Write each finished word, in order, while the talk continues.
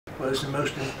was the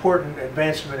most important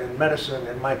advancement in medicine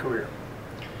in my career.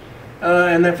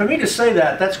 And then for me to say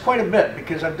that, that's quite a bit,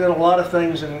 because I've done a lot of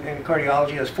things in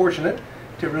cardiology. I was fortunate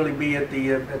to really be at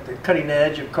the cutting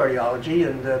edge of cardiology,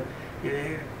 and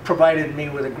it provided me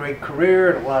with a great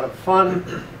career and a lot of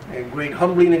fun and great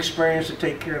humbling experience to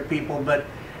take care of people. But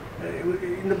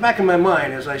in the back of my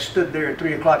mind, as I stood there at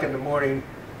 3 o'clock in the morning,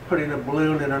 putting a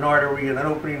balloon in an artery and then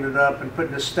opening it up and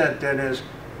putting a stent in, is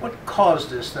what caused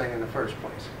this thing in the first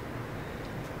place?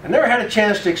 I never had a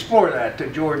chance to explore that till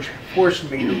George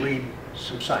forced me to read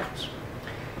some science.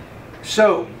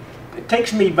 So it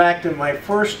takes me back to my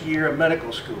first year of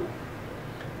medical school,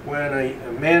 when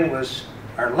a man was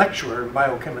our lecturer in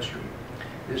biochemistry.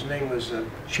 His name was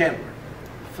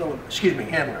Philip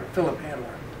Handler.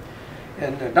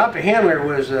 And Dr. Handler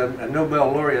was a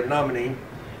Nobel laureate nominee,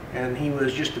 and he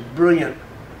was just a brilliant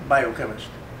biochemist.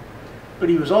 But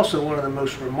he was also one of the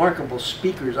most remarkable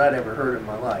speakers I'd ever heard in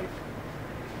my life.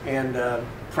 And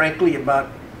frankly, about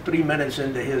 3 minutes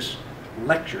into his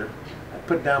lecture, I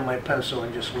put down my pencil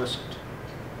and just listened.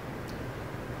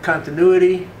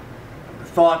 Continuity, the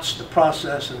thoughts, the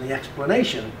process, and the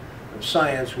explanation of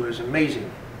science was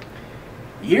amazing.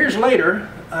 Years later,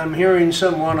 I'm hearing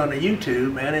someone on a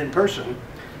YouTube and in person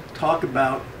talk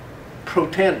about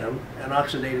protandem and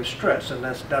oxidative stress, and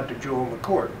that's Dr. Joel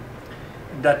McCord.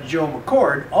 And Dr. Joel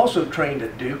McCord also trained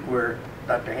at Duke, where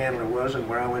Dr. Handler was and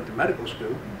where I went to medical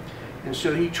school. And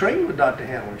so he trained with Dr.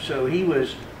 Handler, so he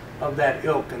was of that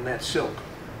ilk and that silk.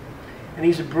 And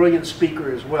he's a brilliant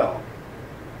speaker as well.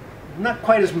 Not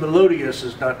quite as melodious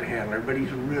as Dr. Handler, but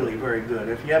he's really very good.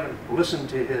 If you haven't listened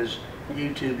to his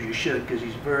YouTube, you should, because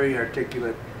he's very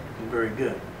articulate and very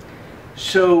good.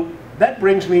 So that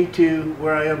brings me to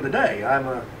where I am today. I'm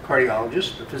a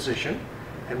cardiologist, a physician,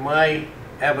 and my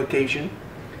avocation,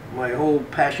 my whole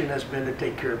passion has been to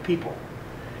take care of people.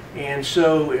 And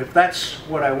so if that's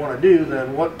what I want to do,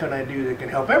 then what can I do that can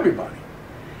help everybody?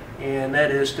 And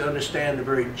that is to understand the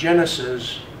very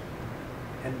genesis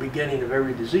and beginning of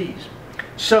every disease.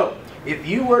 So if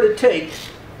you were to take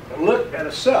a look at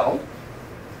a cell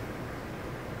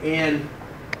and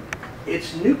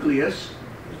its nucleus,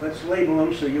 let's label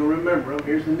them so you'll remember them.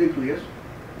 Here's the nucleus.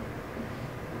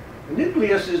 The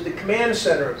nucleus is the command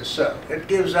center of the cell. It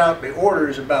gives out the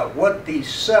orders about what the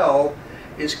cell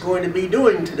is going to be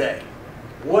doing today,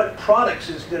 what products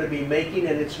it's going to be making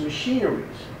in its machineries,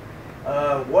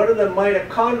 what are the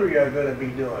mitochondria going to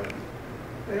be doing.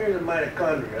 There's the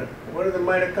mitochondria. What are the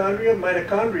mitochondria?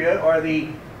 Mitochondria are the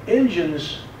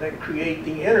engines that create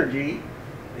the energy.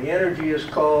 The energy is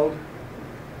called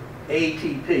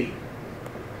ATP.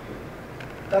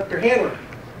 Dr. Handler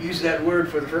used that word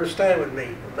for the first time with me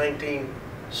in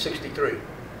 1963.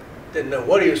 Didn't know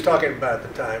what he was talking about at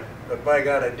the time, but by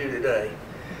God I do today.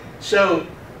 So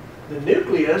the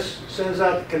nucleus sends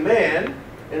out the command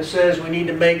and says we need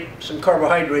to make some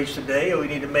carbohydrates today, or we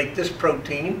need to make this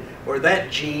protein, or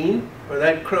that gene, or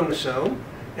that chromosome,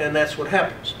 and that's what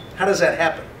happens. How does that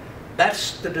happen?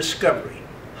 That's the discovery,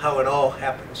 how it all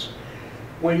happens.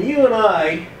 When you and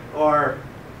I are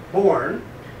born,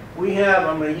 we have,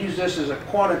 I'm going to use this as a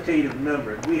quantitative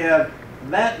number, we have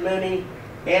that many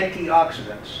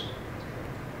antioxidants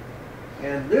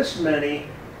and this many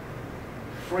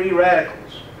free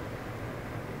radicals.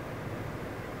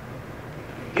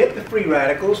 You get the free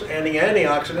radicals and the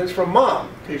antioxidants from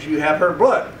mom, because you have her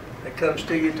blood that comes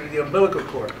to you through the umbilical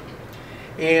cord.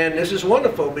 And this is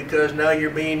wonderful because now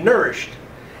you're being nourished.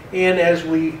 And as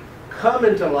we come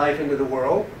into life, into the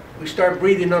world, we start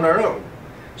breathing on our own.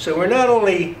 So we're not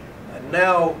only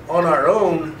now on our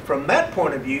own from that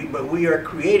point of view, but we are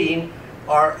creating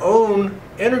our own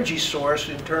energy source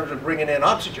in terms of bringing in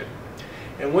oxygen.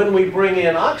 And when we bring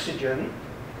in oxygen,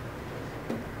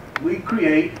 we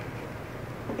create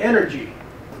energy.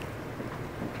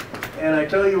 And I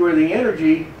tell you where the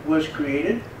energy was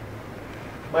created: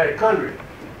 mitochondria.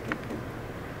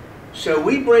 So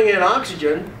we bring in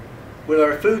oxygen with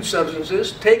our food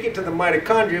substances, take it to the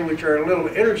mitochondria, which are little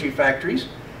energy factories,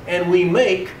 and we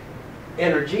make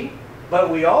energy, but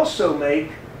we also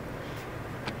make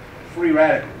free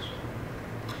radicals.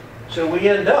 So we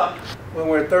end up, when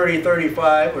we're 30,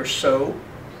 35 or so,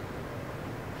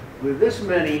 with this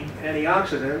many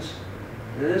antioxidants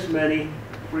and this many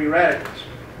free radicals.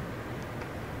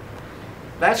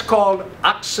 That's called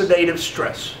oxidative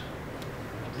stress.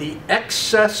 The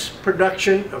excess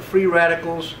production of free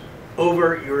radicals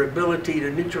over your ability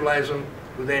to neutralize them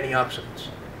with antioxidants.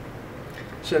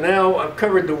 So now I've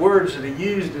covered the words that are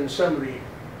used in some of the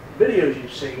videos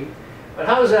you've seen, but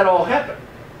how does that all happen?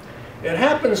 It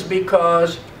happens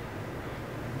because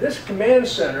this command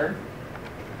center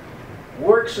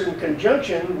works in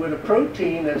conjunction with a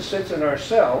protein that sits in our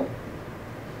cell.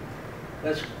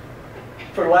 That's,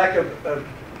 for lack of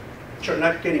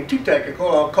not getting too technical,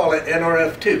 I'll call it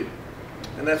NRF2.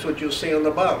 And that's what you'll see on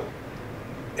the bottle.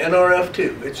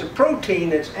 NRF2. It's a protein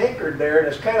that's anchored there and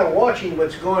it's kind of watching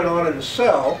what's going on in the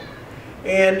cell,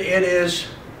 and it is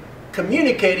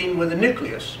communicating with the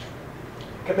nucleus,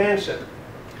 command center.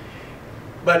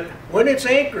 But when it's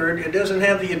anchored, it doesn't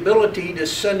have the ability to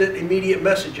send it immediate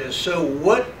messages. So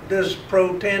what does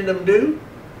protandem do?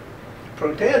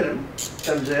 Protandem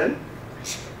comes in,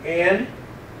 and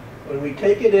when we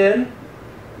take it in,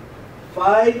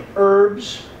 5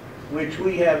 herbs, which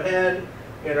we have had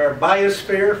in our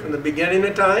biosphere from the beginning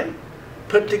of time,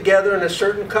 put together in a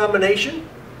certain combination,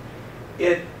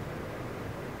 it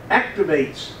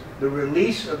activates the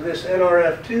release of this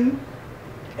NRF2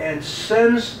 and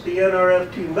sends the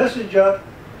NRF2 message up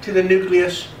to the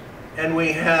nucleus, and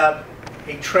we have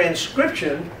a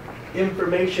transcription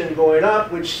information going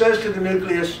up which says to the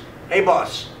nucleus, hey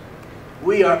boss,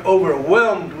 we are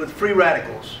overwhelmed with free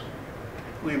radicals.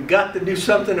 We've got to do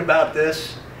something about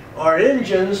this. Our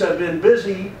engines have been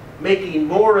busy making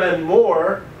more and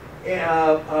more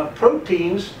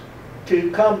proteins to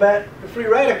combat the free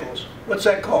radicals. What's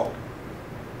that called?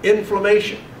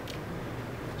 Inflammation.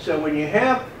 So when you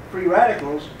have free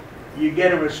radicals, you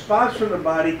get a response from the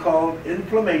body called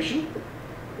inflammation.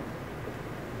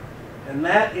 And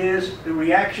that is the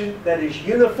reaction that is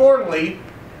uniformly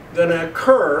going to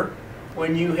occur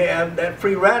when you have that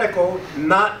free radical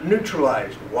not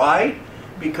neutralized. Why?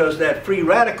 Because that free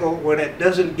radical, when it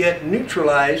doesn't get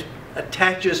neutralized,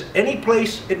 attaches any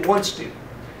place it wants to.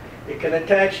 It can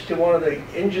attach to one of the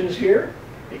engines here.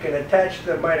 It can attach to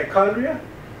the mitochondria.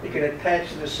 It can attach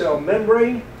to the cell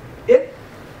membrane. It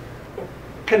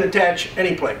can attach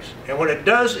any place. And when it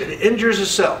does, it injures a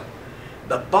cell.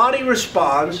 The body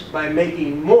responds by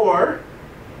making more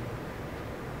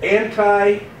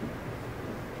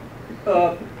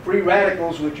free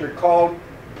radicals, which are called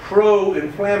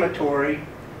pro-inflammatory,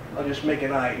 I'll just make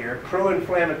an I here,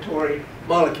 pro-inflammatory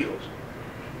molecules.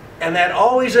 And that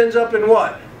always ends up in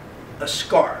what? A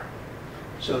scar.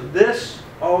 So this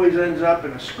always ends up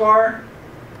in a scar,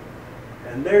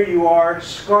 and there you are.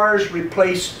 Scars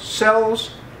replace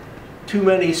cells. Too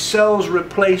many cells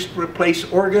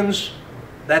replace organs.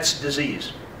 That's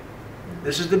disease.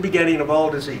 This is the beginning of all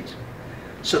disease.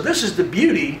 So this is the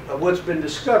beauty of what's been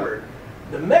discovered.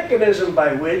 The mechanism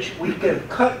by which we can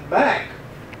cut back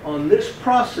on this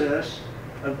process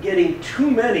of getting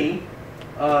too many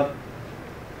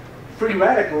free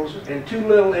radicals and too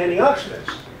little antioxidants.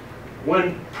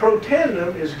 When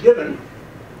protandem is given,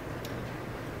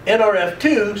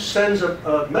 NRF2 sends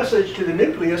a message to the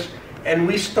nucleus, and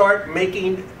we start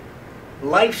making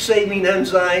life-saving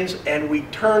enzymes, and we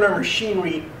turn our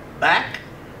machinery back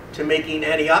to making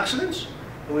antioxidants,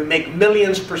 and we make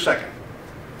millions per second.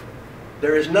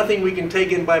 There is nothing we can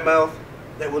take in by mouth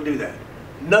that will do that.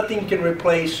 Nothing can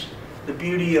replace the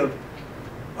beauty of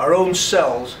our own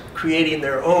cells creating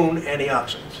their own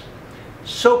antioxidants.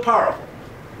 So powerful.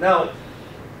 Now,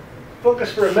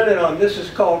 focus for a minute on this. Is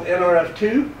called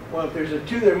NRF2. Well, if there's a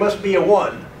 2, there must be a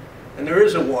 1. And there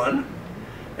is a 1.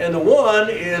 And the 1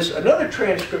 is another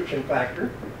transcription factor.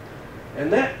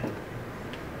 And that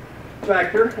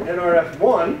factor,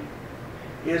 NRF1,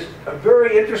 is a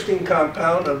very interesting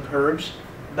compound of herbs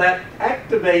that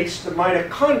activates the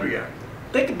mitochondria.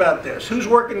 Think about this. Who's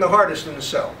working the hardest in the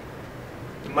cell?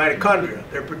 The mitochondria.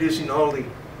 They're producing all the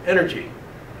energy.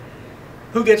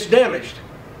 Who gets damaged?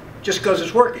 Just because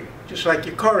it's working. Just like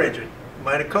your car engine,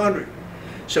 mitochondria.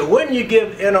 So when you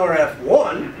give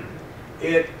NRF1,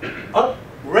 it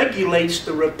upregulates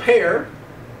the repair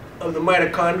of the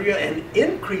mitochondria and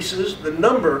increases the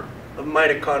number of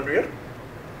mitochondria.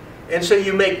 And so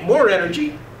you make more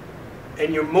energy,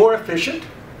 and you're more efficient.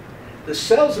 The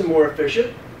cells are more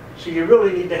efficient, so you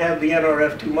really need to have the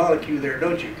NRF2 molecule there,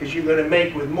 don't you? Because you're going to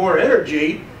make, with more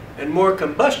energy and more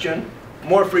combustion,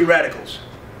 more free radicals.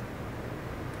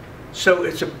 So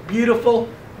it's a beautiful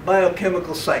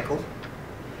biochemical cycle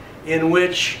in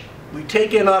which we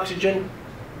take in oxygen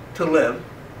to live.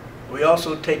 We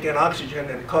also take in oxygen,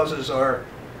 and it causes our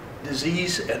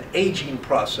disease and aging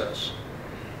process.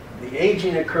 The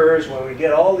aging occurs when we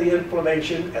get all the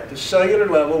inflammation at the cellular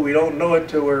level. We don't know it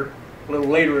till we're a little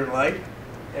later in life.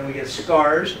 And we get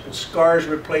scars, and scars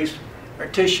replace our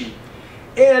tissue.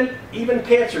 And even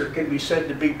cancer can be said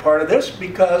to be part of this,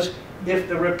 because if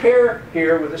the repair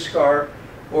here with a scar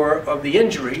or of the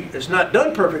injury is not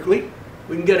done perfectly,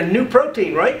 we can get a new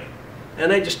protein, right?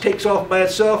 And that just takes off by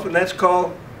itself, and that's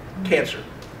called cancer.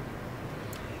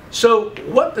 So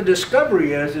what the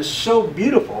discovery is so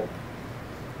beautiful,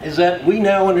 is that we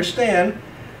now understand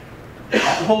a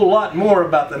whole lot more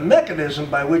about the mechanism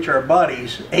by which our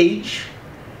bodies age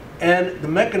and the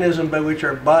mechanism by which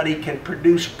our body can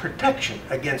produce protection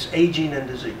against aging and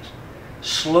disease.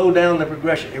 Slow down the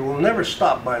progression. It will never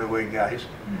stop, by the way, guys,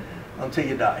 until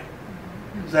you die.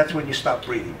 That's when you stop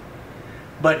breathing.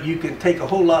 But you can take a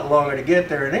whole lot longer to get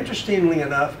there. And interestingly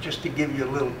enough, just to give you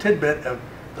a little tidbit of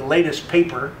the latest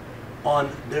paper on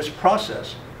this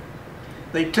process,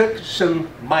 they took some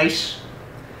mice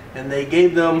and they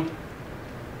gave them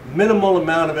minimal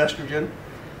amount of estrogen.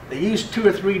 They used 2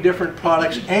 or 3 different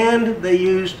products, and they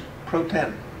used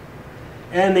Proten.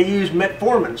 And they used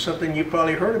metformin, something you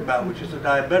probably heard about, which is a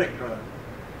diabetic drug.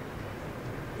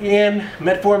 And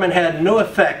metformin had no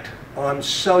effect on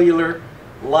cellular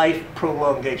life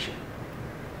prolongation.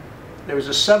 There was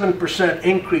a 7%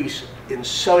 increase in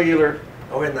cellular,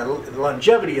 or in the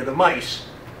longevity of the mice,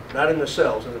 not in the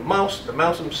cells, in the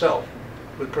mouse himself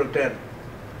with Proten.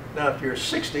 Now if you're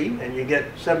 60 and you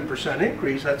get 7%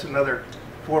 increase, that's another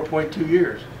 4.2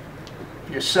 years.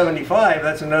 If you're 75,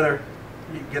 that's another,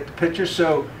 you get the picture.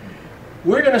 So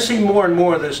we're going to see more and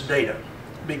more of this data,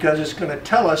 because it's going to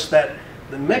tell us that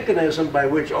the mechanism by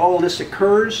which all this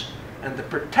occurs and the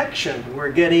protection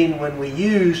we're getting when we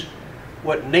use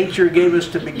what nature gave us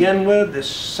to begin with, this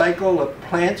cycle of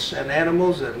plants and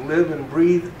animals that live and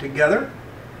breathe together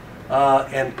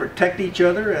and protect each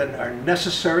other and are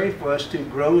necessary for us to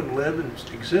grow and live and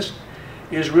exist,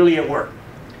 is really at work.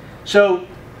 So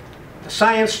the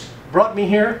science brought me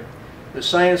here. The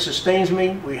science sustains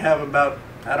me. We have about,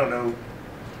 I don't know,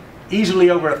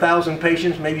 easily over 1,000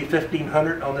 patients, maybe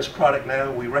 1,500 on this product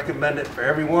now. We recommend it for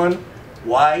everyone.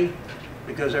 Why?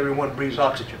 Because everyone breathes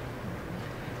oxygen.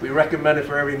 We recommend it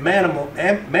for every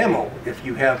mammal if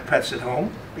you have pets at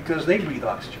home, because they breathe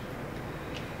oxygen.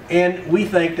 And we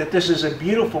think that this is a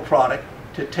beautiful product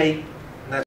to take